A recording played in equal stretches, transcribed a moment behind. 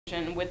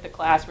with the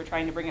class, we're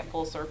trying to bring it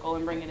full circle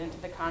and bring it into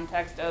the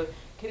context of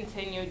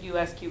continued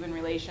U.S.-Cuban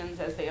relations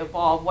as they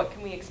evolve. What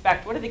can we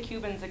expect? What do the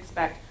Cubans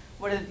expect?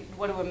 What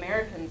do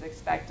Americans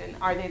expect? And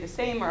are they the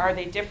same or are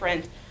they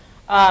different?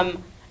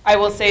 I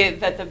will say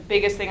that the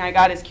biggest thing I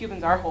got is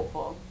Cubans are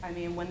hopeful. I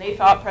mean, when they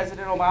thought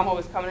President Obama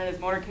was coming in his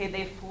motorcade,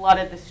 they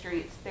flooded the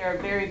streets. They are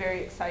very,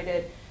 very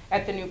excited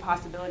at the new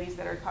possibilities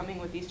that are coming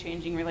with these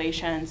changing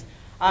relations.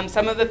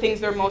 Some of the things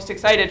they're most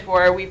excited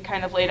for, we've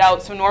kind of laid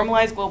out. So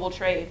normalize global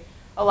trade.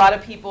 A lot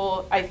of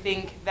people, I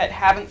think, that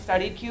haven't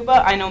studied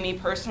Cuba, I know me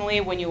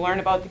personally, when you learn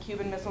about the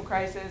Cuban Missile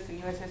Crisis in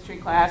U.S. history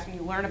class, when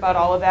you learn about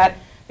all of that,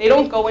 they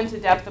don't go into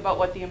depth about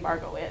what the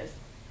embargo is.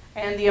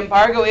 And the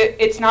embargo,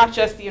 it's not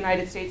just the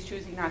United States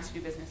choosing not to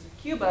do business with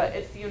Cuba,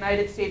 it's the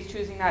United States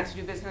choosing not to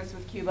do business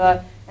with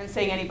Cuba and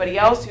saying anybody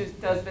else who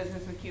does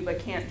business with Cuba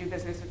can't do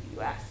business with the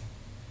U.S.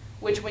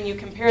 Which when you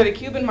compare the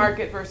Cuban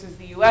market versus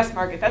the U.S.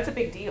 market, that's a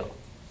big deal.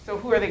 So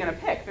who are they going to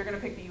pick? They're going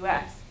to pick the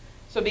U.S.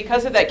 So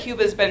because of that,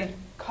 Cuba's been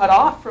cut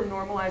off from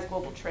normalized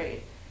global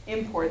trade,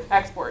 imports,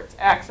 exports,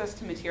 access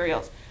to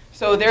materials.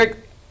 So they're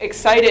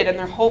excited and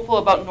they're hopeful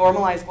about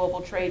normalized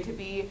global trade to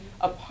be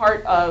a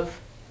part of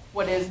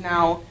what is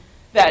now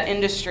that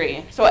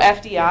industry. So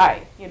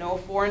FDI,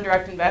 foreign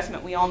direct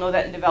investment, we all know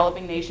that in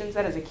developing nations,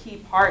 that is a key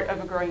part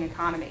of a growing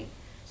economy.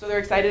 So they're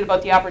excited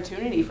about the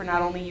opportunity for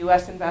not only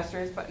U.S.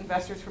 investors, but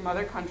investors from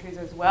other countries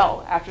as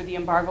well after the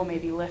embargo may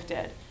be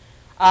lifted.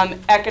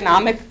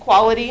 Economic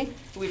quality,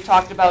 we've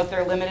talked about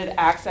their limited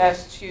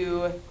access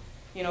to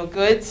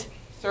goods,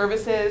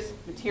 services,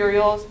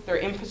 materials. Their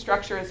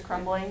infrastructure is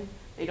crumbling.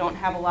 They don't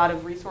have a lot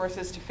of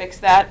resources to fix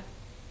that.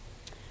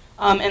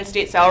 And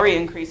state salary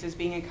increases.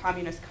 Being a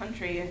communist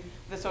country,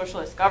 the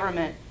socialist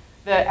government,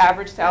 the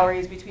average salary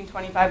is between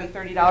 $25 and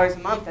 $30 a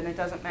month, and it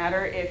doesn't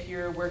matter if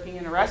you're working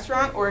in a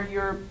restaurant or if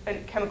you're a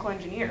chemical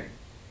engineer.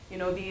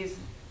 These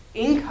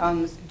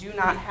incomes do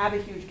not have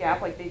a huge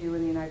gap like they do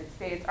in the United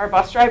States. Our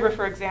bus driver,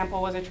 for example,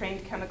 was a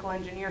trained chemical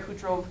engineer who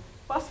drove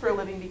bus for a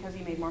living because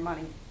he made more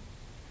money.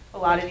 A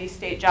lot of these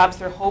state jobs,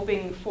 they're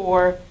hoping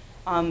for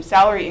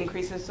salary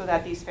increases so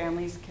that these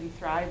families can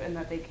thrive and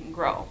that they can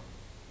grow.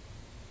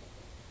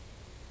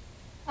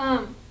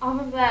 Off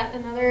of that,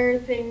 another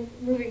thing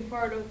moving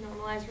forward with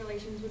normalized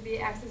relations would be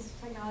access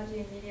to technology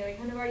and media. We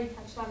kind of already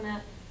touched on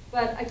that,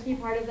 but a key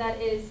part of that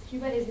is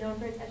Cuba is known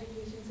for its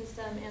education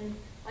system, and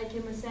like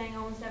Kim was saying,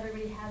 almost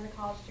everybody has a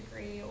college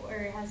degree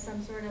or has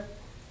some sort of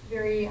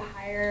very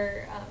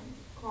higher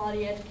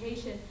quality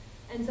education.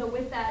 And so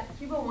with that,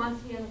 Cuba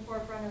wants to be on the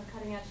forefront of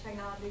cutting edge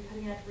technology,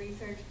 cutting edge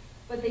research,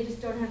 but they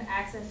just don't have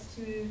access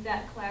to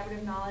that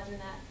collaborative knowledge and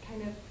that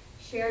kind of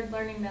shared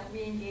learning that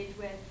we engage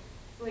with,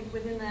 like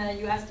within the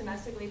U.S.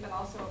 domestically, but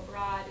also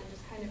abroad, and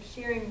just kind of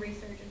sharing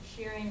research and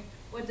sharing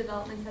what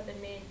developments have been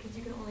made, because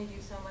you can only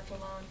do so much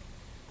alone.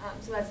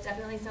 So that's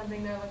definitely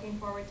something they're looking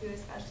forward to,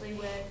 especially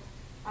with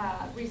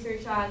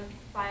research on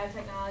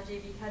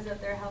biotechnology because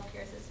of their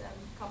healthcare system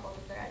coupled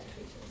with their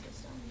education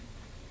system.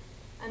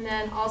 And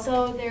then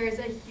also there is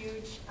a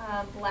huge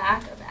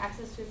lack of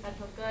access to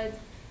essential goods,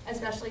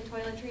 especially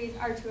toiletries.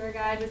 Our tour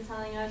guide was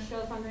telling us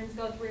she'll sometimes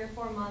go 3 or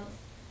 4 months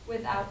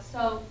without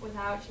soap,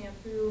 without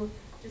shampoo,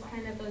 just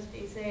kind of those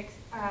basic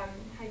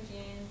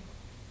hygiene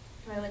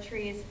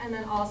toiletries. And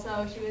then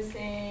also she was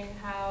saying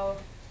how,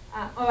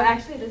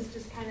 actually this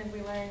just kind of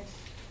we learned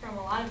from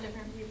a lot of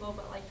different people,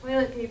 but like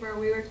toilet paper,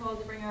 we were told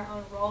to bring our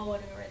own roll when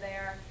we were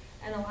there.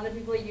 And a lot of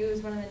people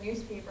use one of the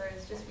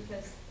newspapers just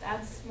because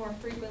that's more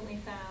frequently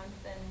found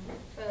than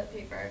toilet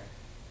paper.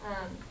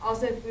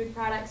 Also food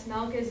products,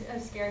 milk is a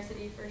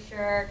scarcity for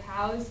sure.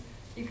 Cows,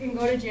 you can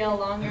go to jail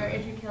longer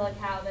if you kill a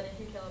cow than if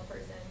you kill a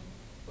person,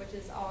 which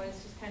is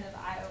always just kind of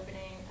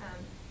eye-opening.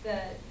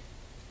 The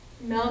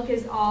milk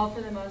is all,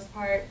 for the most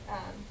part,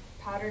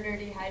 powdered or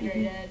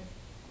dehydrated.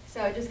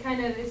 So it just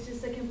kind of, it's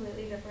just a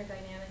completely different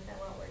dynamic than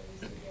what we're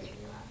used to here in the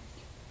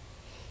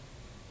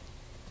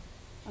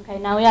U.S. Okay,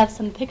 now we have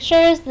some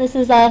pictures. This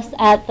is us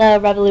at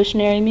the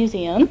Revolutionary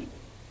Museum.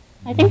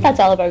 I think that's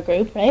all of our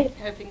group, right?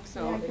 I think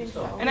so. Yeah, I think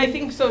so. And I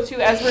think so too,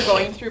 as we're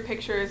going through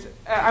pictures,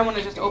 I want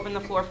to just open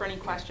the floor for any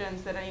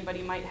questions that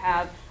anybody might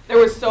have. There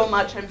was so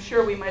much, I'm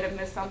sure we might have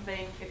missed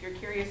something. If you're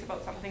curious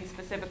about something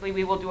specifically,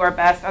 we will do our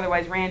best.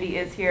 Otherwise, Randy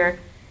is here.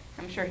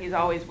 I'm sure he's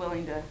always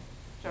willing to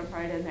jump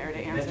right in there to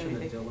answer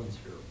anything. Dylan's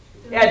here.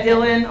 Yeah,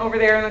 Dylan over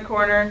there in the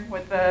corner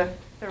with the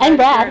And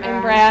Brad. red shirt on.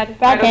 And Brad.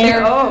 Brad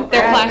They're, Oh,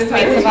 they're Brad.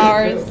 classmates of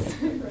ours.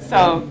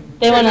 So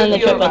They went there's on the a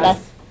few trip of with us.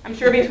 us. I'm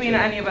sure between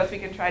any of us we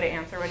can try to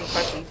answer any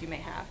questions you may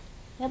have.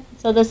 Yep.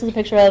 So this is a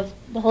picture of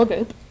the whole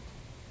group.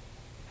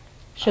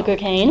 Sugar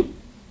cane.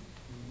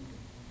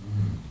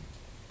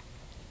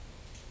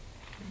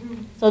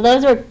 So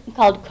those are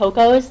called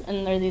cocos,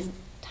 and they're these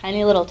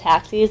tiny little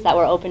taxis that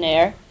were open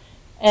air,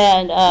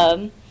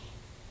 and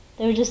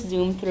they would just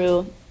zoom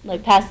through,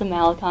 like past the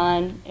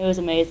Malecon. It was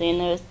amazing.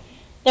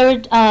 They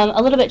were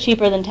a little bit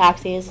cheaper than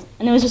taxis,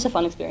 and it was just a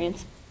fun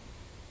experience.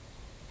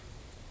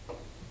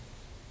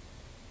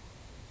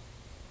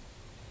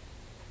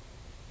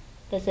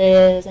 This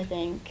is, I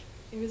think,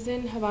 It was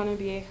in Havana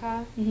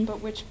Vieja, Mhm. but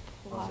which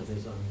Plaza plaza?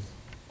 Bezones.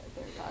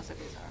 of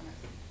these are.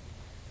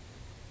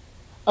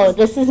 Oh,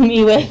 this is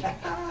me with,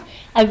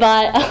 I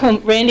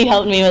bought, Randy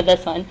helped me with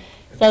this one.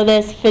 So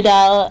this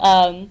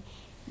Fidel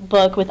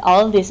book with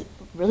all of these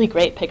really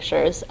great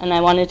pictures, and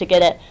I wanted to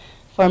get it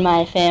for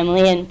my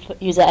family and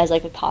use it as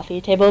like a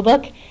coffee table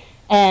book.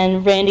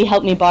 And Randy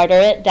helped me barter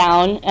it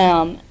down,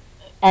 and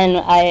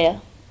I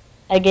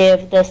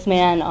gave this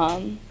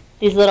man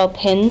these little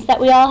pins that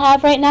we all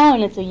have right now,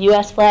 and it's a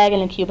U.S. flag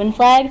and a Cuban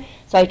flag.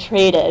 So I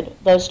traded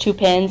those 2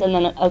 pins and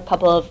then a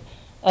couple of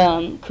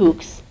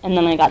kooks, and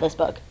then I got this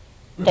book,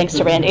 thanks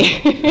to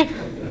Randy.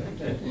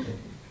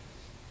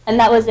 And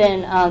that was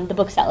in the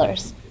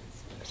Booksellers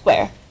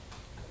Square.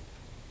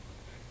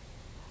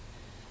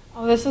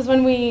 Oh, this was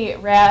when we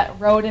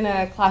rode in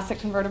a classic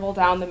convertible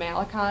down the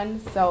Malecon.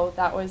 So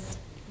that was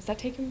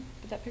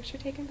that picture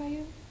taken by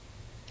you?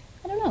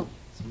 I don't know.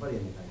 Somebody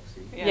in the back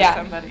seat. Yeah,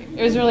 somebody.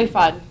 It was really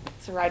fun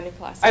to ride in a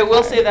classic I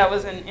will car. say that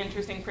was an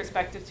interesting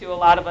perspective too. A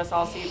lot of us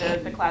all see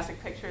the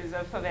classic pictures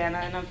of Havana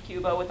and of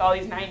Cuba with all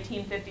these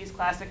 1950s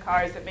classic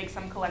cars that make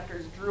some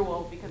collectors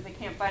drool because they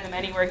can't find them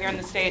anywhere here in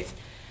the States.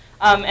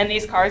 And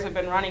these cars have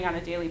been running on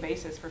a daily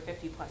basis for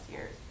 50 plus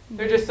years.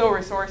 They're just so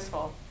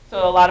resourceful.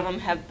 So a lot of them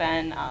have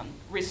been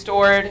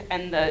restored,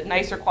 and the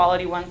nicer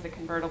quality ones, the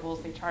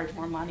convertibles, they charge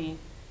more money.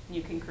 And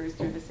you can cruise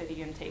through the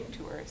city and take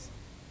tours.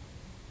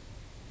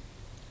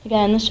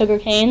 Again, the sugar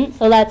cane.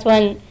 So that's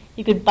when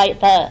you could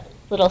bite the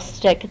little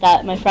stick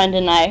that my friend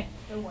and I.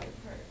 The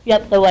white part.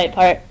 Yep, the white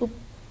part. Oop.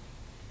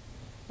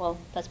 Well,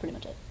 that's pretty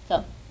much it.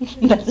 So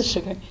that's the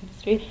sugar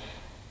industry.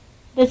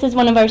 This is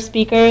one of our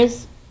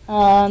speakers.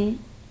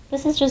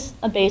 This is just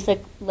a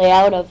basic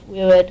layout of we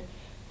would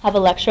have a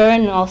lecture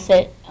and all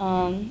sit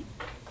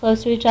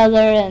close to each other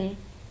and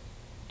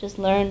just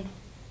learn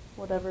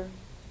whatever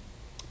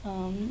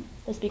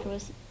the speaker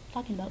was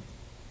talking about.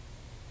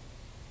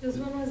 This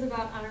one was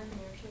about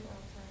entrepreneurship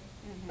outside.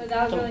 Mhm. But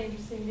that was really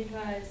interesting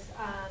because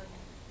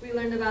we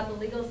learned about the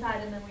legal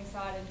side and then we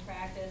saw it in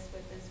practice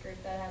with this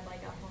group that had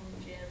like a home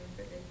gym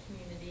for the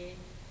community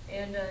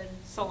and a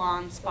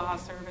Salon, spa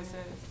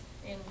services.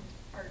 and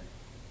art,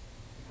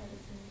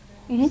 artisan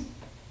crafts. Mm-hmm.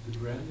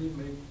 Did Randy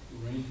make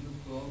arrangements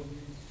for all of these?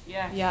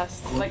 Yes.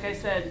 Yes. Like I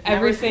said,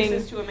 Everything- never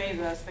ceases to amaze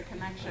us, the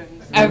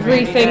connections.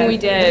 Everything we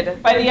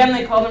did. By the end,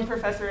 they called him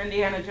Professor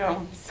Indiana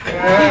Jones.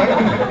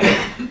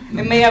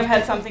 It may have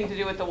had something to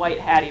do with the white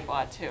hat he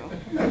bought, too.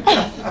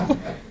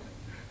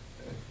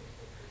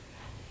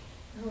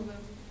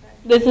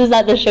 This is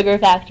at the sugar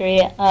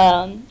factory.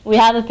 We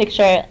have a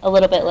picture a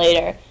little bit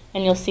later,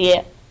 and you'll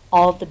see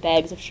all of the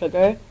bags of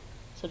sugar.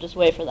 So just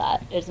wait for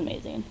that. It's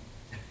amazing.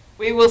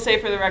 We will say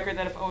for the record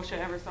that if OSHA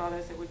ever saw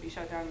this, it would be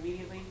shut down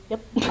immediately.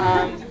 Yep.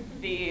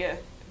 The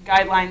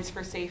guidelines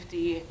for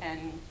safety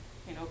and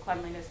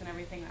cleanliness and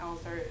everything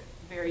else are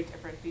very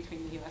different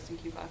between the U.S. and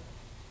Cuba.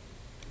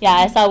 Yeah,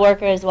 I saw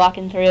workers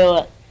walking through,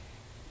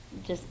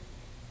 just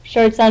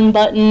shirts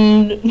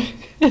unbuttoned.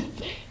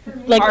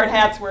 Like Hard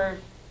hats were.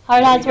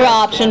 hard hats were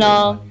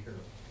optional.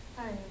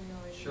 I have no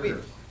idea. Sure.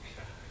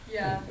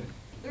 Yeah.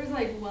 There was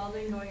like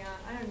welding going on.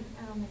 I don't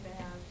think they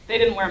have. They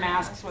didn't wear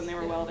masks when they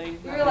were welding.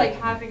 We were like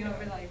hopping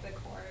over like the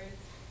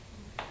cords.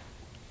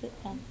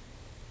 Yeah.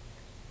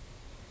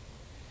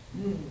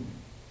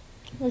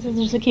 This is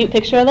just a cute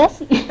picture of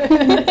us.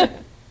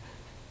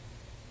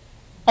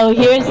 Oh,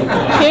 here's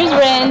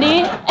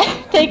Randy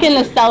taking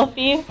a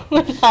selfie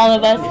with all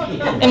of us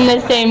in the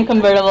same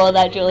convertible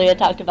that Julia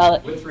talked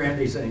about. With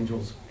Randy's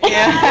angels.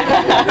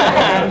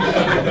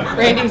 Yeah.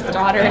 Randy's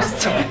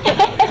daughters.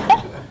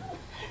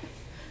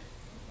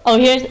 Oh,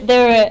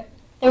 there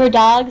were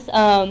dogs,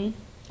 a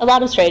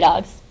lot of stray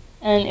dogs,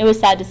 and it was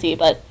sad to see,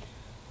 but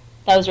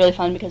that was really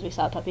fun because we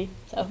saw a puppy.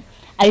 So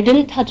I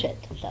didn't touch it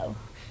though,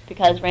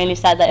 because Randy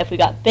said that if we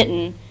got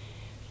bitten,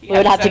 we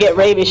would have to get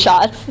rabies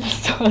shots.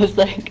 So I was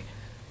like,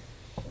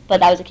 but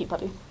that was a cute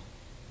puppy.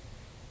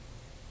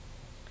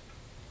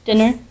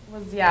 Dinner,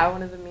 Was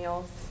one of the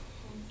meals.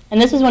 and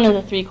this was one of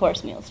the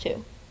 3-course meals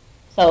too.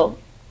 So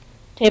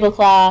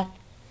tablecloth,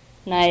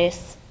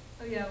 nice.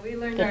 Oh yeah, we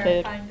learned Good our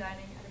food. fine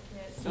dining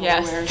etiquette.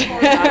 Yes.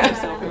 Lots of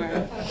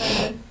silverware.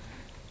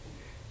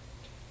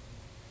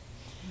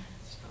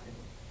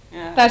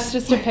 Yeah. That's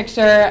just a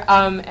picture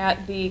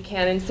at the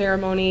canon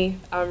ceremony.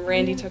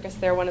 Randy took us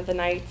there one of the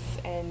nights,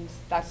 and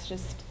that's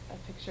just a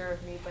picture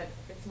of me, but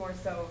it's more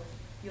so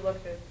you look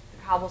at the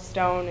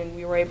cobblestone, and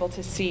we were able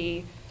to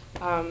see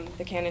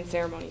the canon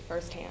ceremony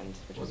firsthand,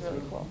 which was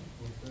really cool.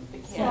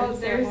 The So canon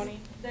ceremony.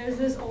 there's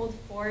this old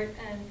fort,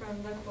 and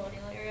from the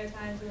colonial era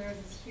times, where there was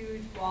this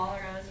huge wall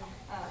around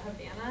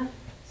Havana.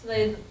 So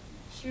they'd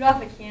shoot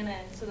off a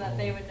cannon so that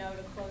they would know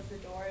to close the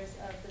doors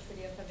of the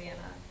city of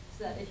Havana,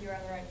 so that if you were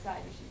on the right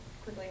side, you should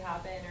quickly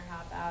hop in or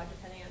hop out,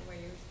 depending on where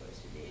you were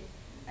supposed to be.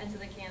 And so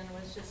the cannon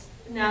was just,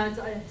 now it's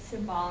a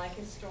symbolic,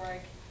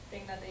 historic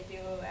thing that they do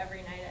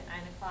every night at 9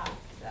 o'clock.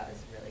 So that was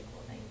a really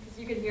cool thing, because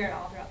you could hear it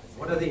all throughout the city.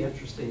 One of the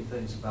interesting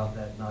things about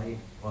that night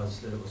was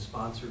that it was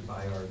sponsored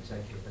by our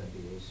executive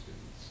MBA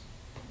students.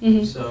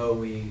 Mm-hmm. So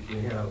we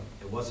had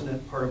it wasn't a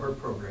part of our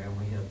program.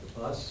 We had the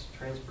bus,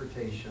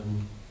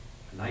 transportation,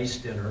 a nice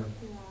dinner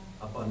Yeah.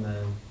 up on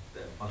the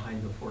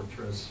behind the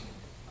fortress,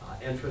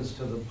 entrance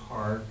to the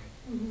park,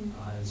 Mhm.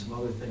 and some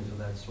other things of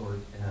that sort.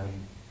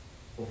 And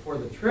before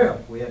the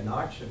trip, we had an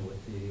auction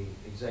with the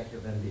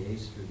executive MBA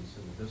students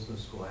in the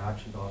business school. I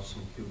auctioned off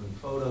some Cuban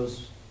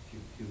photos, a few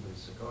Cuban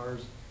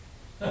cigars,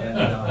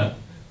 and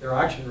their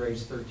auction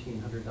raised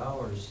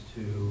 $1,300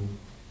 to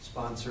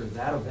sponsor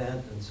that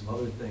event and some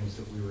other things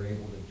that we were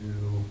able to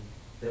do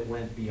that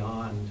went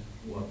beyond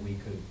what we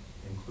could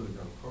include in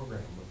our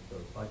program with the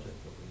budget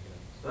that we had.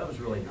 So that was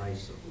really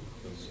nice of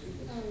those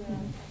students. Oh, yeah.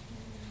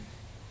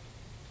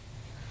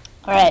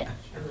 All right.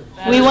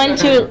 We went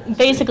to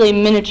basically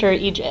miniature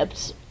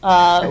Egypt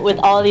with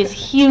all these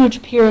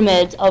huge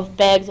pyramids of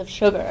bags of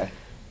sugar.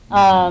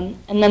 And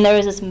then there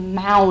was this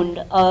mound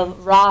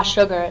of raw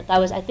sugar that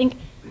was, I think,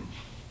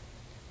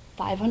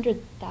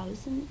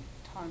 500,000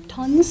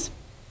 tons?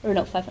 Or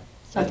no, 500,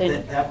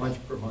 something. That much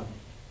per month.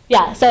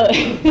 Yeah, so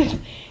it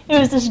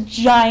was this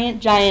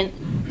giant,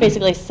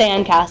 basically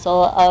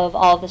sandcastle of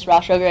all of this raw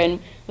sugar,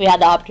 and we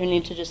had the opportunity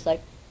to just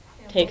like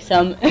take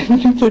some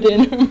and put it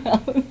in our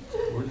mouth.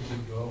 Where does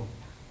it go?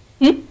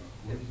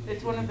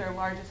 It's one of their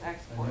largest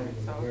exports.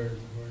 So Where is it?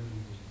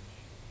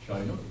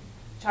 China?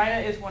 China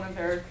is one of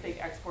their big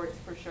exports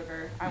for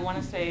sugar. I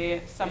want to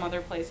say some other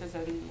places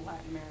in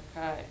Latin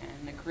America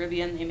and the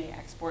Caribbean they may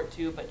export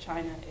to, but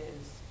China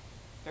is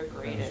their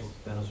greatest.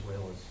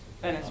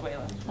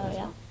 Venezuela. Oh,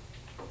 yeah.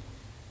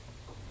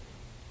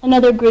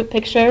 Another group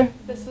picture.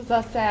 This was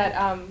us at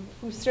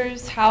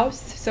Fuster's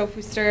house. So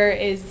Fuster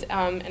is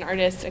an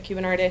artist, a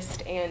Cuban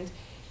artist, and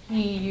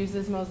he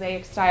uses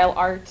mosaic style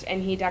art,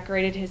 and he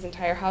decorated his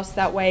entire house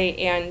that way.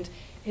 And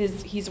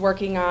he's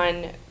working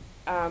on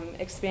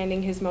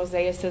expanding his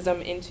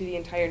mosaicism into the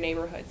entire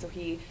neighborhood. So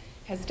he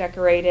has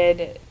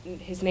decorated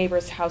his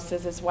neighbors'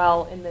 houses as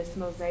well in this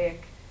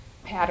mosaic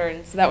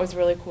pattern. So that was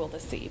really cool to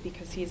see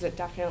because he's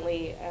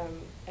definitely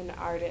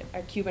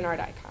a Cuban art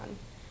icon.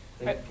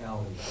 Thank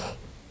Calvin.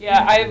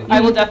 Yeah,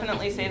 I will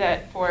definitely say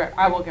that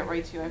I will get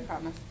right to you, I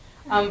promise.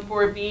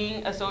 For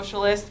being a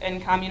socialist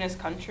and communist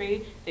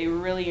country, they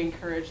really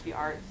encourage the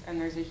arts,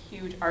 and there's a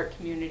huge art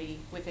community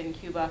within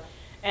Cuba.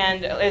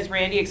 And as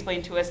Randy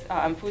explained to us,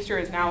 Fuster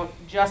is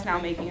just now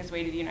making his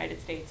way to the United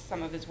States.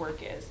 Some of his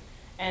work is,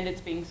 and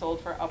it's being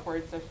sold for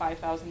upwards of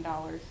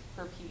 $5,000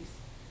 per piece.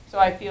 So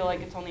I feel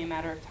like it's only a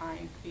matter of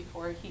time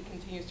before he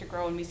continues to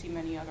grow, and we see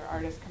many other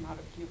artists come out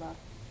of Cuba.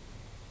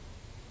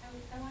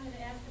 I wanted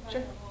to ask about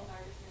Sure. the whole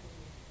artisan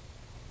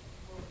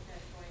work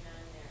that's going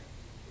on there.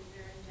 Is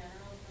there in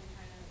general some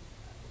kind of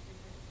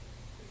different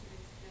specific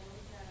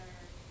skills that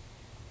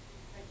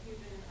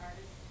Cuban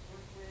artists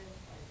work with,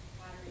 like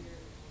pottery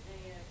or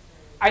mosaics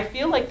or? I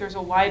feel like there's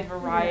a wide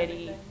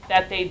variety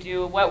that they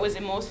do. What was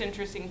most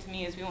interesting to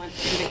me is we went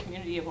through the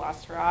community of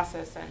Las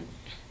Terrazas, and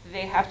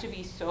they have to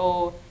be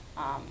so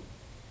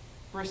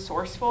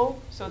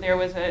resourceful. So there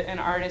was an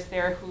artist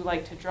there who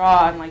liked to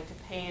draw and liked to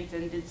paint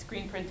and did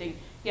screen printing.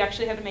 He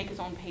actually had to make his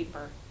own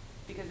paper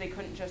because they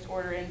couldn't just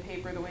order in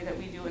paper the way that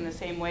we do in the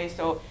same way.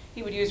 So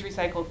he would use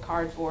recycled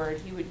cardboard.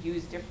 He would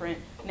use different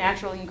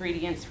natural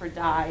ingredients for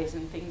dyes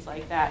and things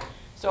like that.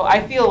 So I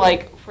feel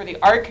like for the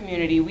art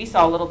community, we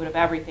saw a little bit of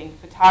everything: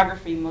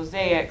 photography,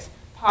 mosaics,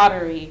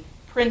 pottery,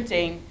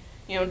 printing,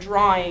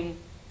 drawing.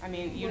 I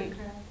mean,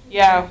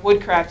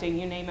 woodcrafting.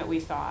 You name it, we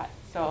saw it.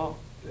 So.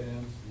 Dance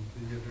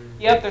and theater?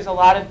 Yep, there's a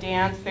lot of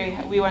dance.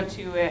 We went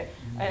to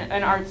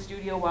an art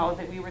studio while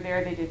that we were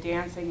there. They did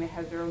dancing. They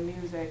had their own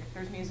music.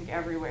 There's music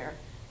everywhere.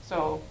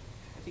 So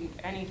I think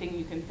anything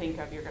you can think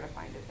of, you're going to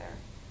find it there.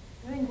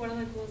 I think one of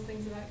the coolest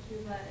things about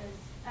Cuba is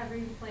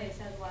every place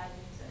has live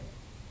music,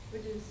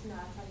 which is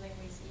not something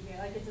we see here.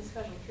 Like, it's a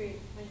special treat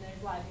when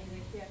there's live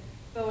music here.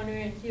 But when we were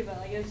in Cuba,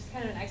 like, it was just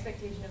kind of an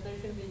expectation if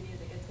there's going to be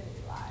music, it's going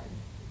to be live,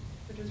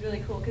 which was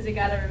really cool because it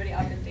got everybody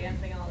up and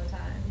dancing all the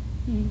time.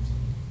 Mm-hmm.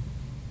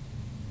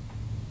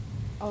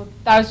 Oh,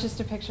 that was just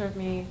a picture of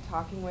me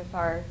talking with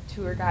our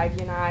tour guide,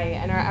 Yanai,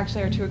 and our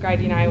tour guide,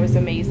 Yanai, was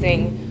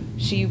amazing.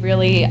 She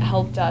really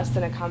helped us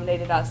and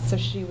accommodated us, so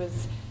she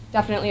was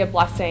definitely a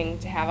blessing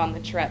to have on the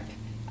trip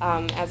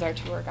as our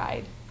tour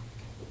guide.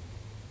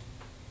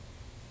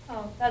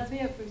 Oh, that's me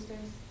at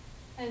Brewster's.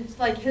 And it's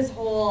like his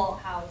whole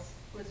house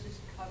was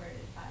just covered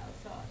in tiles.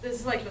 So this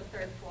is like the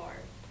third floor,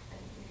 and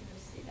you can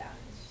just see down.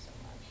 It's just so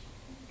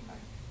much.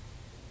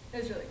 It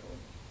was really cool.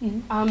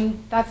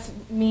 Mm-hmm. That's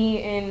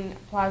me in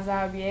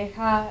Plaza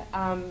Vieja.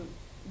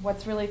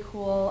 What's really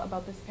cool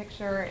about this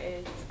picture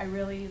is I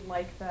really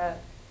like the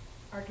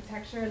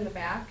architecture in the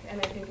back, and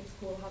I think it's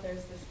cool how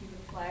there's this Cuban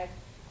flag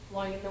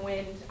blowing in the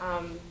wind.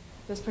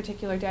 This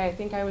particular day, I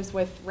think I was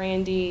with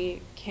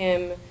Randy,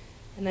 Kim,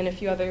 and then a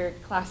few other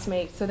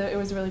classmates, so that it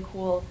was really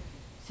cool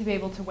to be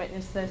able to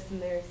witness this, and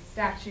there's a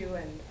statue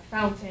and a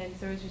fountain,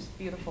 so it was just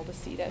beautiful to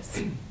see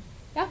this.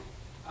 Yeah?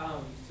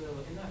 So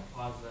in that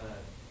plaza,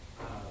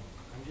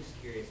 I'm just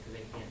curious because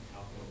I can't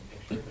tell from the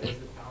picture, but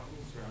is the fountain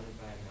surrounded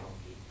by a metal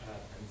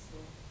fence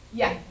still?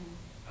 Yeah.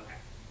 Okay.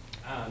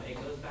 It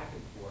goes back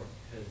and forth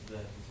because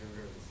the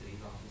conservator of the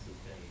city's office has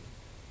been,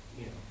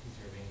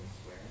 conserving the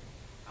square.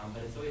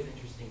 But it's always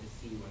interesting to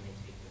see when they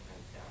take the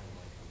fence down and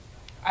when it comes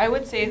back up. I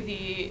would say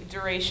the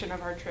duration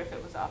of our trip,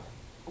 it was up.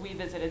 We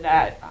visited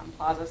that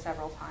plaza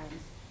several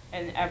times,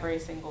 and every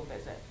single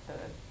visit,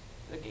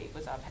 the gate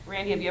was up.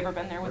 Randy, have you ever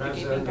been there with When the I was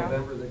gate there being in down?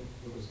 November,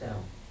 it was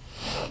down.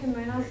 It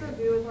might also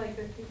do with like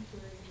the peak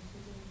tourism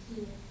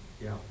season.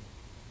 Yeah.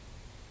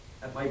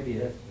 That might be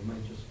it. It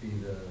might just be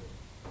the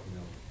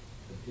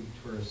peak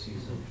tourist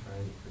season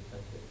trying to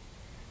protect it.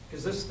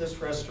 Because this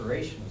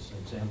restoration is an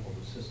example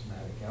of a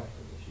systematic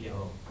effort, as you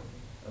know,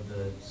 of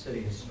the city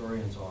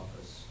historian's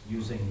office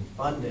using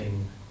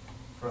funding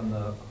from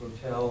the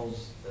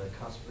hotels, the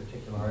Casa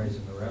Particulares,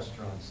 and the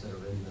restaurants that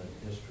are in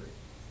the district.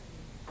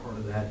 Part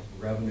of that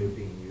revenue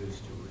being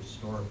used to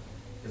restore,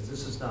 because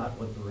this is not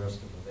what the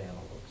rest of Havana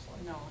looks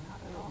like. No, not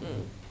at all.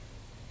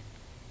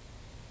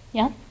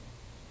 Yeah?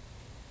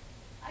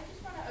 I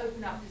just want to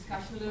open up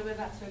discussion a little bit, if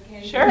that's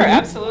okay. Sure, We're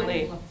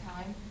absolutely. mindful of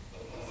time.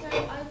 So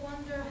I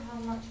wonder how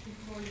much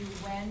before you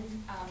went,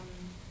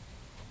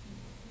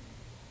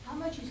 how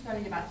much you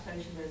studied about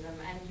socialism,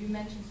 and you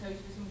mentioned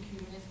socialism,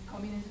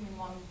 communism in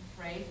one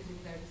phrase, as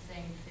if they're the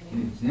same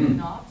thing, which they're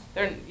not.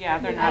 They're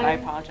not, I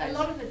apologize. A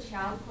lot of the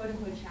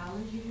quote-unquote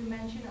challenges you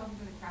mentioned, other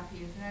than the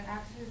crappy internet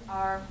access,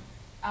 are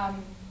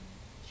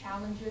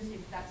challenges,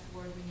 if that's the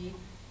word we need,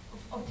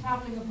 of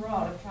traveling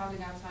abroad, of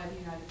traveling outside the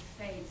United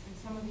States, and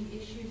some of the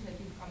issues that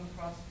you've come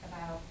across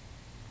about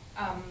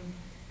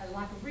a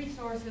lack of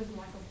resources,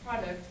 lack of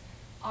products,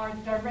 are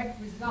the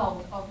direct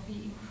result of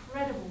the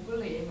incredible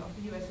bullying of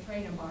the U.S.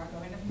 trade embargo,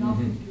 and have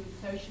nothing to do with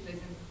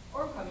socialism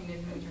or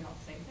communism, which are not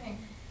the same thing,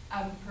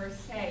 per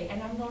se.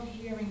 And I'm not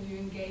hearing you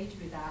engage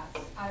with that.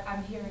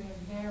 I'm hearing a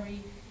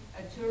very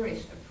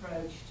tourist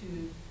approach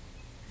to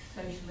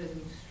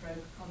socialism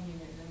stroke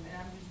communism, and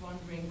I'm just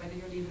wondering whether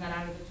you're leaving that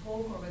out of the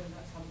talk or whether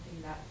that's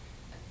something that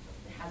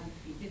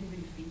didn't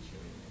really feature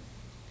in this.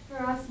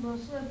 For us,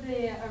 most of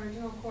the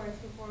original course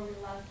before we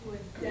left was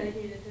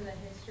dedicated to the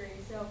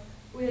history. So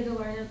we had to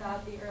learn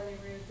about the early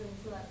roots, and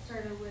so that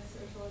started with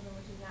socialism,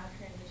 which is now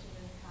transitioned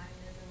into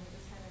communism, which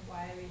is kind of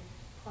why we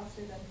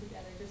clustered them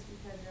together, just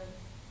because of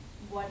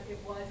what it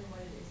was and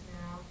what it is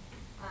now.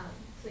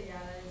 So yeah,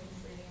 that is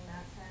misleading in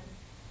that sense.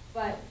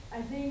 But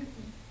I think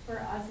for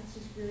us, it's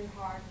just really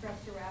hard for us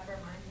to wrap our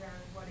minds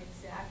around what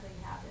exactly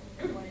happened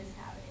and what is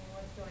happening and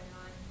what's going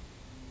on.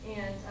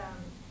 And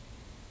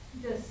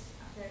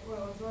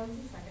what was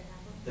the second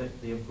half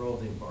of The role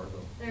of the embargo.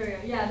 There we go.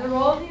 Yeah, the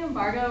role of the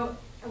embargo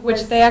Which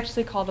was, they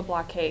actually called a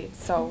blockade,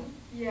 so.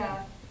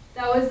 yeah,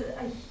 that was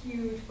a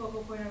huge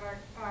focal point of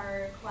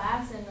our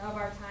class and of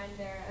our time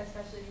there,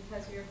 especially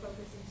because we were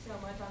focusing so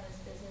much on this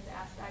business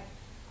aspect.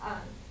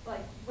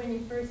 Like when you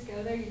first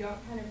go there, you don't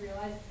kind of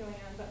realize what's going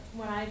on. But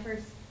when I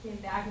first came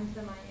back into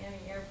the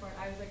Miami airport,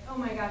 I was like, oh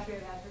my gosh, we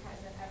have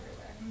advertisement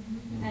everywhere.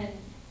 And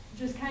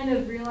just kind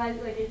of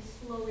realized, like, it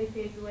slowly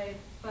fades away.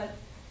 But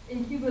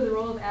in Cuba, the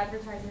role of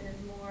advertisement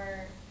is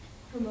more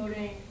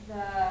promoting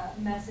the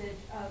message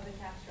of the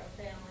Castro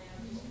family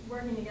and just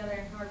working together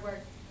and hard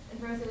work. And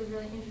for us, it was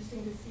really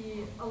interesting to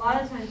see a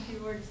lot of times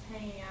people were just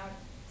hanging out,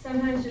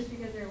 sometimes just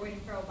because they were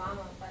waiting for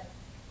Obama, but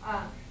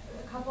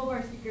a couple of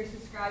our speakers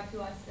described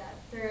to us that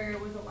there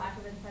was a lack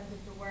of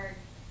incentive to work,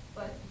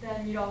 but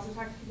then you'd also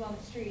talk to people on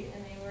the street,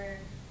 and they were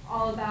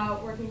all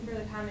about working for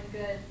the common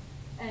good.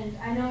 And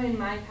I know in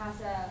my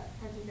Casa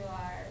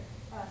Particular,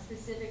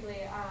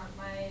 specifically,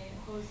 my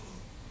hosts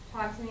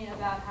talked to me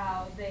about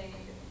how they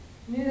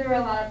knew there were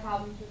a lot of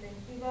problems within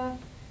Cuba,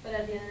 but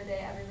at the end of the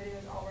day, everybody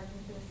was all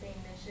working for the same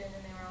mission,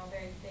 and they were all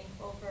very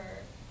thankful for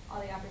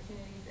all the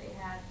opportunities they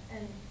had.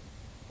 And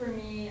for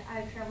me,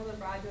 I've traveled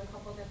abroad to a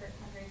couple different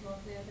countries,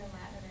 mostly within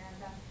Latin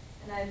America,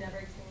 and I've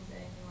never experienced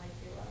anything like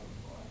Cuba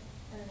before.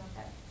 I don't know if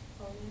that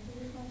totally answers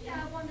your question.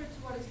 Yeah, I wonder to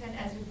what extent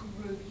as a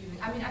group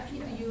I mean, I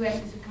think the U.S.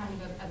 is a kind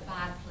of a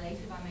bad place,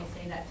 if I may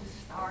say that, to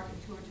start a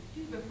tour to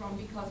Cuba from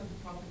because of the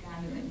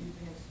propaganda that you've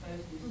been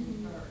exposed to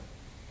since birth.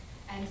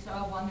 And so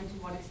I wonder to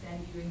what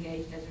extent you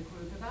engaged as a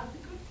group about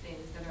the good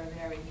things that are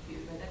there in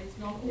Cuba, that it's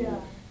not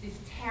all this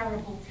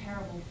terrible,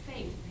 terrible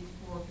fate these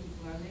poor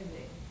people are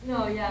living.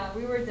 No, yeah,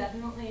 we were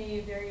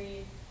definitely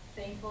very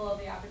thankful of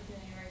the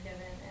opportunity we were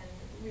given, and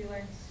we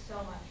learned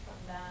so much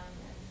from them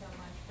and so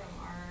much from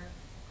our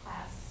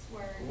class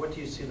work. What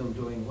do you see them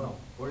doing well?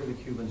 What are the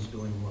Cubans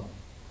doing well?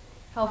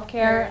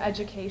 Healthcare,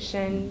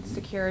 education,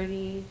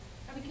 security.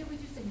 I mean, can we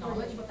just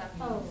acknowledge what that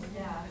means? Oh,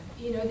 yeah.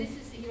 You know, this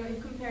is, you know,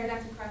 you compare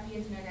that to crappy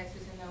internet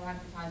access and no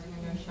advertising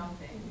and no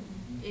shopping.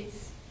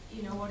 It's,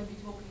 you know, what are we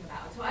talking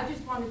about? So I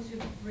just wanted to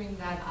bring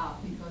that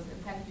up because,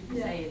 and thank you for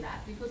saying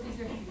that, because these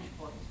are huge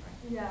points, right?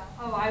 Yeah.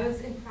 Oh, I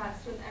was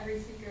impressed with every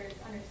speaker's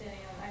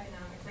understanding of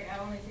economics. Like,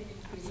 I've only taken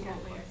 2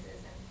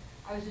 courses, and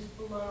I was just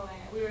blown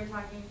away. We were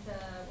talking to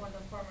one of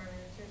the former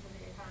ministers of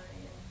the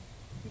economy, and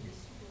he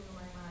just blew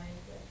my mind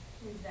with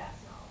his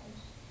vast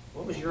knowledge.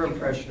 What was your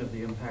impression of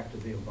the impact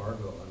of the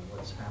embargo on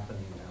what's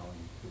happening now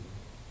in Cuba?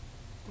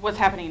 What's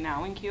happening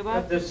now in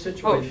Cuba? The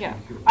situation yeah.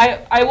 in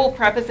Cuba. I will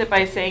preface it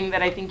by saying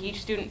that I think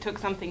each student took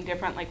something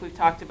different, like we've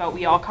talked about.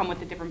 We all come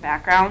with a different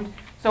background.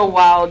 So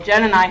while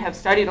Jen and I have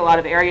studied a lot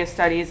of area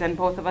studies, and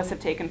both of us have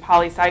taken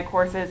poli-sci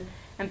courses,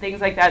 and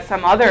things like that.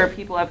 Some other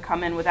people have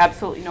come in with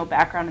absolutely no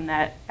background in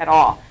that at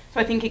all. So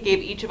I think it gave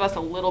each of us a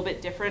little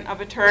bit different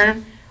of a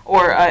term,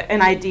 or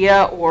an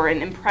idea, or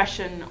an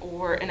impression,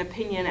 or an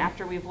opinion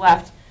after we've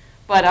left.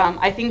 But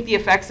I think the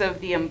effects of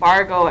the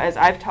embargo, as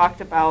I've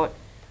talked about,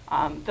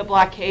 the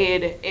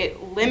blockade,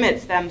 it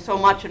limits them so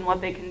much in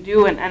what they can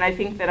do. And I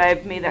think that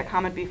I've made that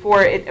comment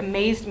before. It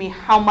amazed me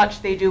how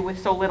much they do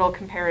with so little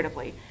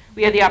comparatively.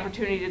 We had the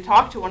opportunity to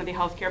talk to one of the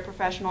healthcare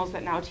professionals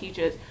that now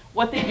teaches.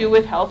 What they do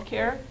with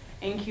healthcare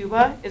in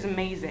Cuba is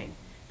amazing.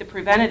 The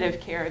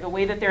preventative care, the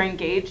way that they're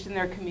engaged in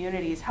their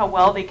communities, how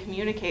well they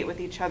communicate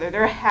with each other.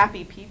 They're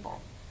happy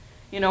people.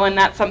 You know, and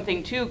that's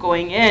something too,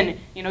 going in,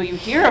 you know, you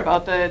hear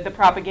about the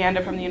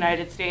propaganda from the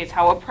United States,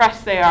 how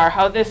oppressed they are,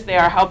 how this they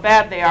are, how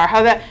bad they are,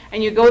 how that,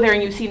 and you go there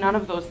and you see none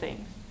of those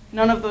things.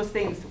 None of those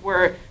things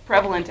were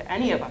prevalent to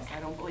any of us, I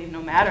don't believe,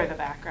 no matter the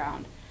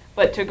background.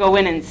 But to go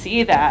in and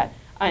see that,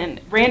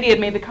 and Randy had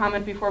made the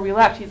comment before we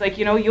left, he's like,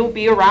 you know, you'll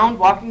be around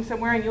walking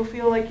somewhere and you'll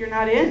feel like you're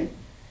not in,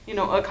 you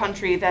know, a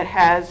country that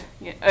has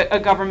a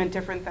government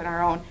different than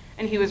our own.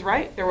 And he was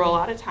right. There were a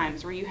lot of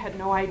times where you had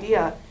no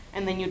idea,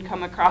 and then you'd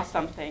come across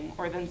something,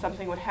 or then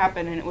something would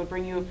happen and it would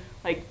bring you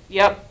like,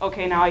 yep,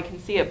 okay, now I can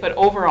see it. But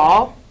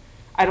overall,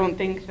 I don't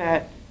think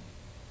that,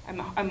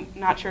 I'm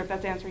not sure if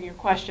that's answering your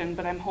question,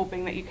 but I'm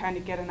hoping that you kind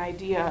of get an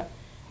idea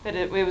that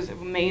it was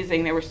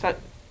amazing. There was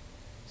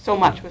so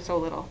much with so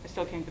little. I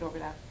still can't get over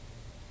that.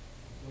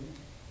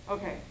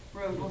 Okay,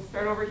 Rose, we'll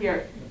start over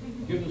here.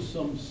 Give us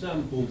some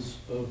samples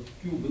of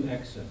Cuban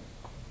accent.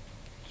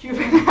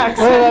 Cuban accent.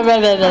 Oh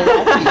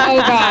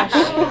gosh.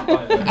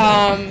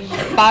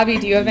 Bobby,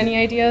 do you have any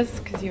ideas?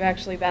 Because you've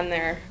actually been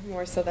there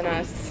more so than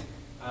us.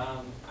 As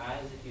a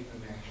Cuban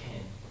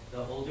American, the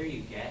older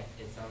you get,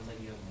 it sounds like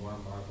you have more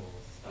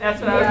marbles. That's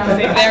what I was going to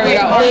say. There we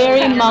go.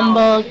 Very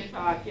mumbled,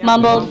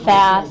 mumbled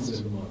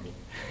fast.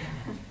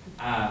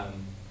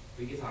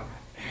 We can talk.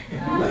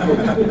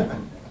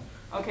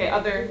 Okay,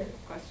 other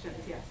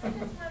questions? Yes. I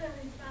just want to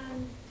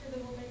respond to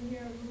the woman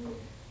here who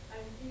I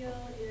feel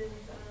is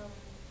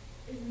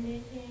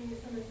making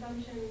some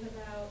assumptions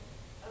about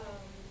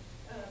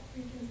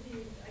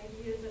preconceived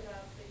ideas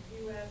about the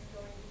U.S.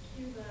 going to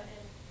Cuba,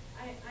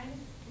 and I'm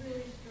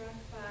really struck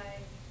by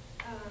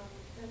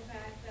the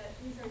fact that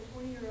these are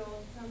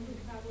 20-year-olds, some who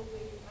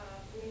probably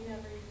may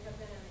never even have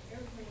been on an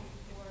airplane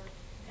before,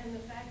 and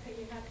the fact that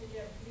you can't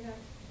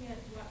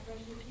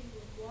brush your teeth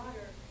with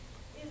water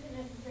isn't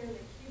necessarily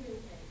a Cuban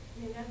thing. I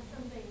mean, that's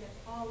something that's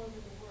all over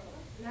the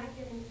world. Not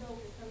getting soap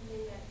is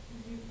something that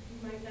you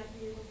might not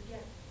be able to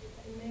get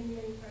in many,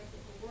 many parts of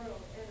the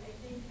world. And I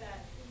think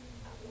that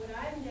what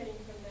I'm getting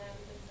from them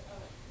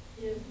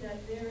is that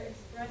they're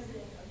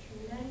expressing a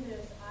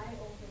tremendous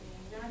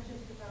eye-opening, not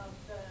just about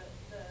the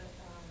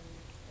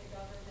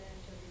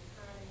government or the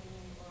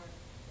economy or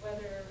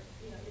whether,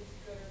 you know, it's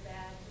good or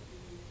bad to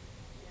be,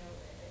 you know,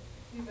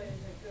 Cuba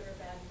is a good or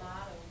bad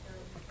model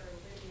for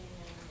living.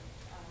 And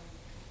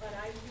but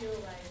I feel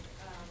like,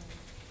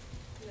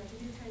 you know,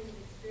 these kinds of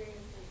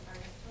experiences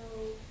are so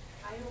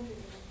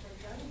eye-opening for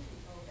young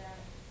people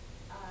that,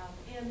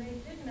 and they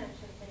did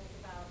mention things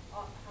about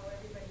how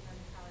everybody has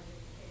a college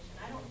education.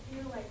 I don't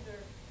feel like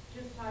they're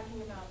just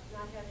talking about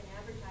not having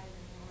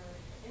advertising or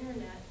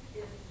internet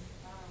is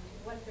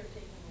what they're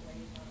taking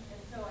away from. And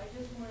so I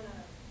just want to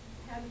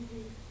have you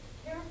be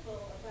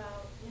careful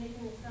about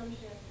making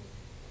assumptions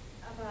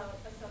about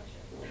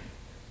assumptions.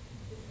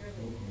 It's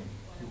really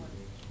what I want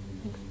to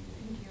say.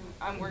 Thank you.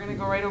 We're going to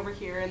go right over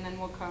here, and then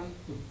we'll come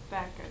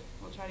back.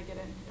 We'll try to get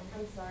in.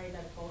 I'm sorry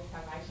that both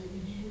have actually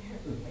been here.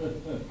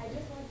 I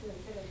just want to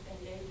sort of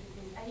engage with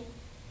this.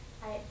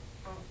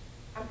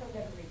 I'm from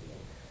the Caribbean,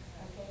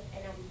 okay,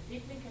 and I'm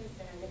deeply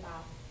concerned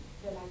about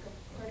the lack of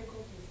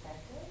critical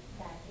perspective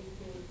that is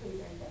being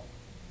presented.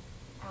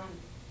 I'm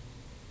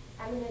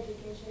in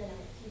education and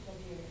I teach at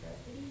the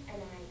university, and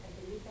I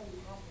believe that we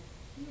have a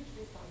huge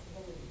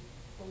responsibility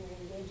when we're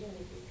engaging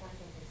with these kinds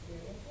of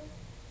experiences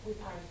with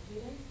our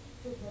students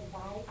to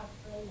provide a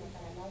framework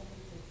that allows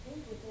them to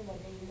think within what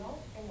they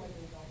know and what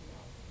they don't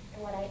know.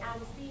 And what I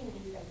am seeing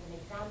is as an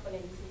example,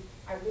 and this is,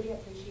 I really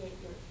appreciate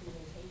your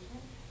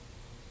presentation.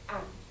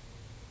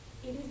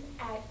 It is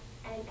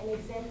an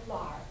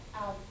exemplar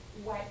of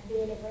what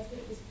the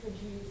university is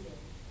producing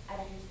at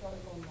a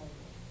historical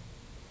moment.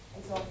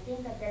 And so I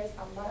think that there's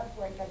a lot of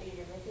work that the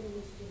university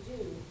needs to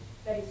do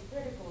that is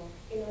critical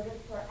in order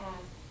for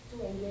us to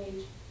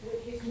engage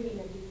with history in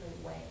a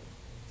different way.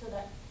 So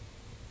that,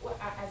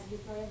 as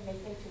historians may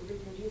say, to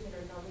reproduce it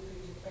or not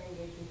reproduce it, or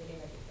engage with it in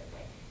a different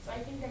way. So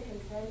I think the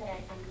concern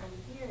that I'm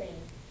hearing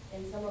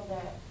in some of the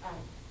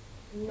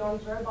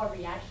non-verbal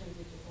reactions,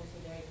 which is also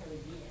very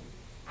Caribbean,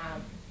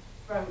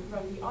 from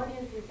the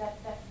audience is that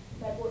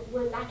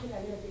we're lacking a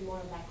little bit more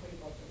of that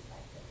critical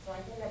perspective. So I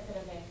think that's sort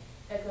of the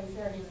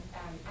concern is,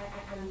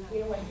 I'm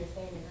hearing what you're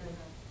saying.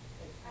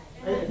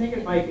 I think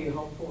it might be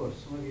helpful if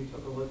some of you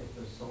took a look at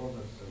the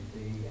syllabus of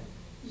the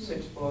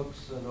 6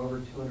 books and over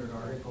 200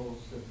 articles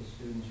that the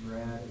students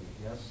read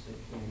and guests that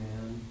came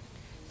in.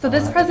 So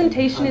this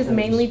presentation is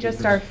mainly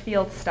just our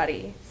field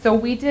study. So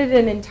we did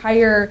an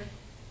entire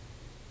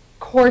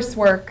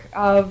coursework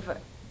of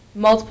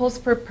multiple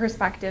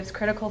perspectives,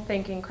 critical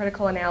thinking,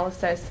 critical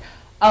analysis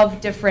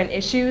of different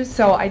issues.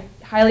 So I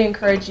highly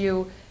encourage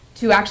you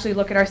to actually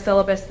look at our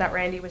syllabus that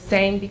Randy was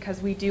saying,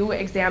 because we do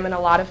examine a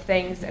lot of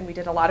things, and we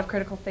did a lot of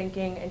critical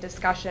thinking and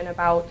discussion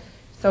about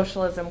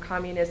socialism,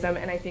 communism,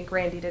 and I think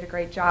Randy did a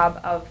great job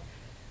of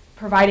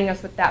providing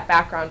us with that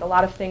background. A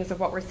lot of things of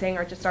what we're saying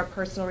are just our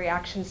personal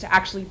reactions to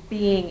actually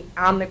being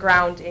on the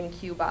ground in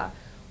Cuba,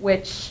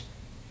 which,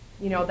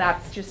 you know,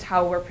 that's just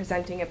how we're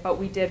presenting it. But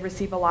we did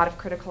receive a lot of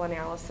critical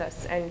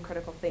analysis and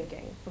critical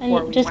thinking before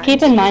And we just went.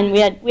 keep in mind,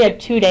 we had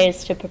 2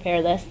 days to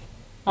prepare this.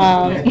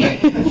 So.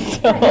 Make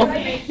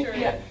sure.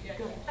 Yeah.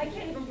 I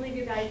can't even believe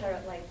you guys are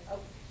like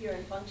up here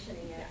and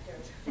functioning after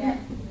that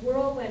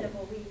whirlwind of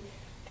a week.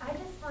 I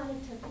just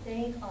wanted to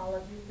thank all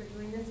of you for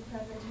doing this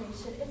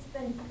presentation. It's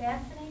been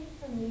fascinating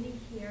for me to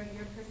hear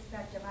your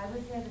perspective. I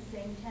was there the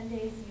same 10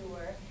 days you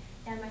were,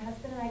 and my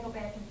husband and I go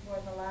back and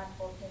forth a lot,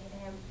 both to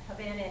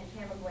Havana and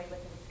Camagüey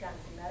with the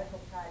Wisconsin Medical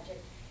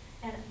Project.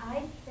 And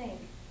I think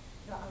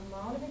the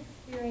amount of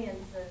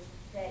experiences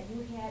that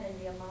you had and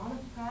the amount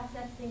of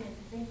processing and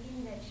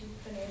thinking that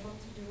you've been able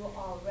to do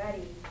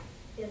already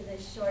in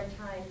this short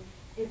time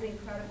is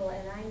incredible.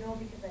 And I know,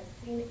 because I've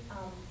seen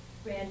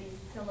Randy's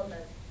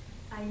syllabus,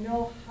 I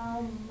know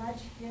how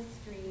much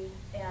history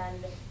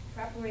and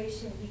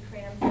preparation he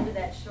crams into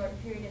that short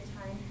period of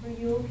time for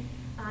you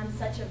on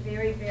such a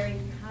very, very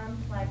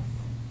complex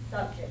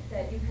subject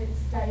that you could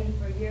study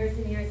for years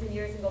and years and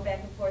years and go back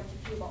and forth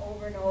to Cuba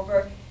over and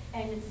over.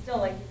 And it's still,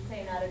 like you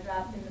say, not a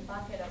drop in the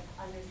bucket of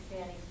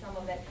understanding some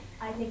of it.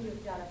 I think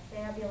you've done a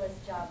fabulous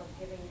job of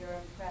giving your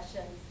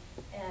impressions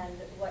and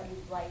what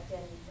you've liked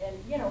and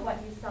you know, what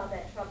you saw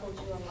that troubled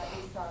you and what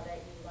you saw that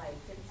you liked.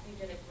 You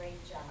did a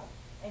great job.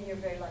 And you're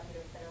very lucky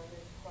to have been on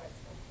this course.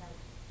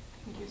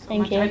 Thank you so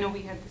Thank much. you. I know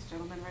we had this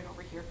gentleman right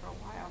over here for a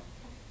while.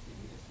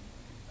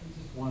 I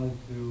just wanted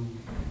to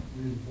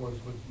reinforce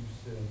what you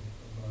said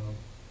about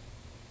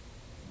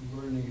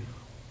learning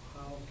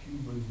how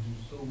Cubans do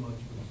so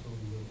much with so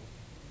little.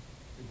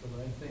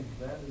 Because I think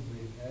that is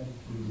the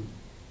attitude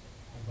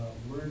about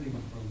learning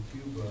from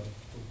Cuba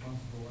for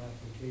possible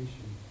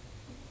application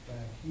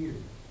back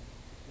here.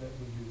 That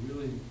would be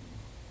really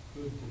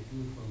good to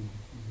hear from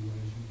you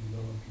as you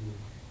develop your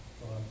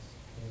thoughts.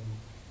 And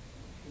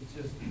it's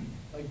just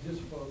like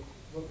just for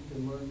what we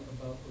can learn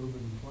about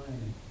urban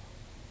planning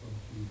from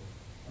Cuba.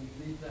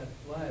 Underneath that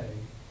flag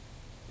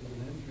is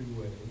an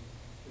entryway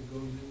that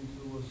goes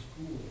into a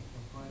school,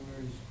 a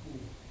primary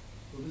school.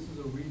 So this is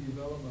a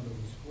redevelopment of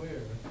a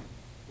square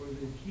where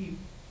they keep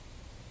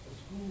a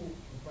school,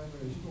 a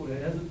primary school.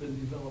 It hasn't been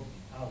developed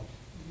out,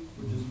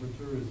 which is for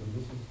tourism.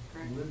 This is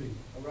living.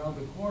 Around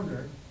the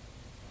corner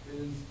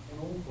is an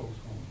old folks'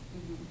 home.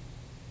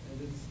 And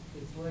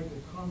it's like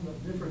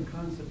a different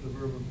concept of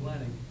urban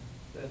planning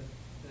that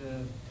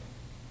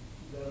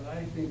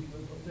I think,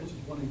 that's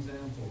just one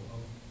example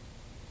of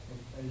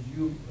as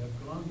you have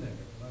gone there,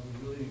 and I was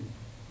really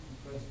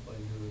impressed by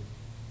your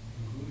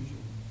conclusion.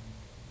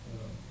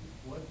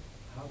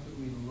 How could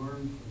we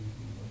learn from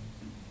Cuba?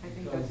 I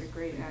think that's a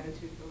great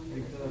attitude going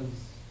into this. Because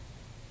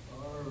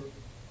our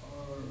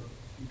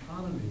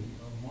economy,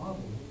 our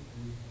model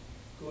is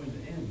going to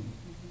end.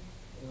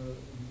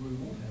 We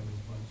won't have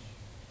as much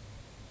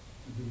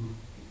to do,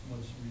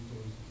 much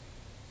resources.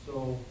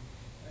 So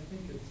I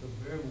think it's a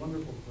very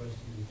wonderful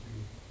question that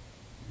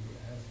you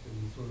ask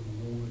and sort of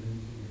wove it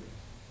into your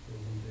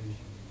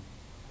presentation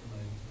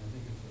tonight. I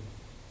think it's a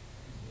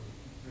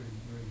very,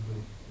 very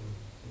good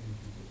thing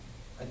to do.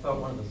 I thought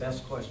one of the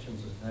best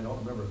questions, and I don't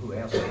remember who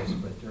asked this,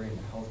 but during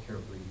the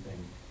healthcare briefing,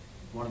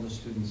 one of the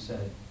students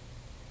said,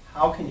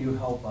 how can you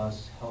help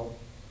us help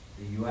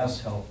the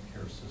U.S.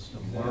 healthcare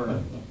system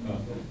learn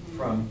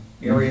from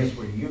areas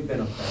where you've been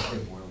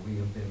effective, where we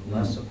have been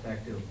less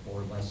effective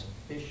or less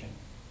efficient?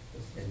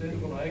 The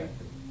sustainable ag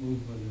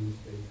movement in the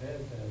States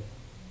has had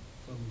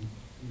some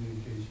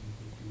communication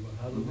with Cuba.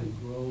 How do they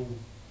grow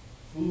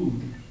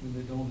food when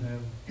they don't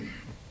have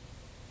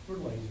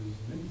fertilizers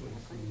and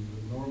inputs and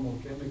the normal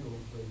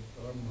chemicals that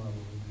our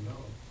model has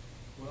developed?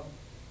 Well,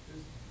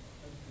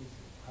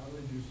 how do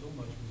they do so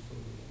much with so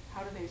little?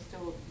 How do they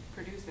still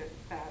produce it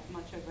that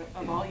much of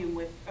a volume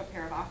with a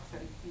pair of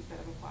oxen instead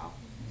of a plow?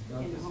 It's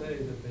not to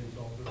say that they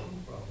solve their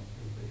food problems,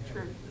 because they have.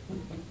 True.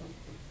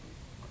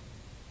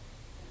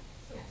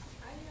 So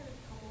I had a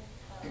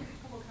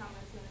couple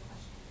comments and a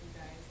question for you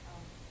guys.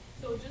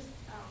 So just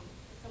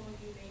some of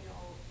you may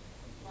know,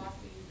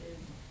 LAWSES is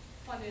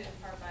funded in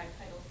part by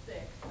Title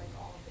VI, like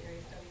all of the area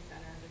study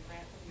centers, a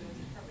grant from the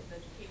U.S. Department of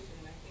Education.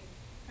 And I think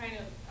kind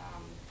of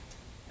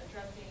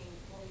addressing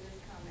Melina's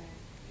comment,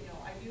 you know,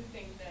 I do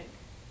think that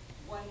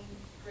one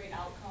great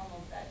outcome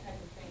of that type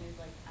of thing is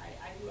like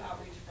I do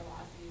outreach for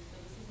LAWSES. So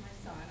this is my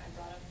son. I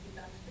brought him, he's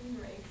on second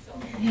grade, so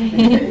he's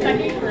in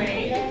second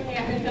grade.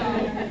 And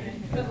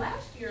but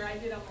last year I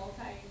did a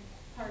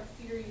multi-part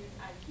series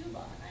on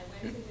Cuba, and I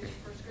went to his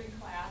first grade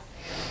class,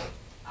 and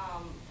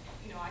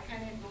you know, I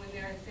kind of had to go in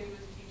there and say to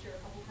his teacher a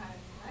couple times,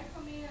 "Can I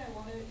come in? I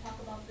wanted to talk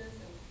about this."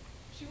 And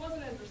she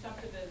wasn't as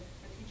receptive as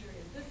the teacher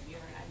is this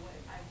year. And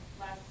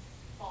last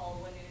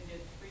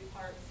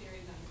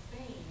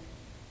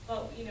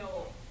But, you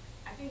know,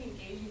 I think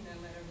engaging them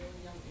at a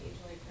really young age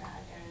like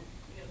that, and,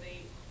 you know,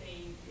 they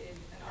did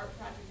an art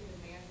project in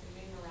advance and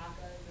made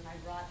maracas, and I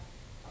brought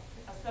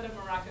a set of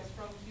maracas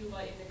from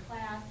Cuba into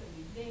class, and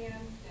we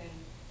danced, and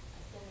I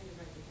still need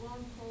to write the blog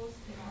post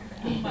and all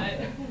that,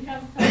 but we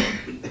have some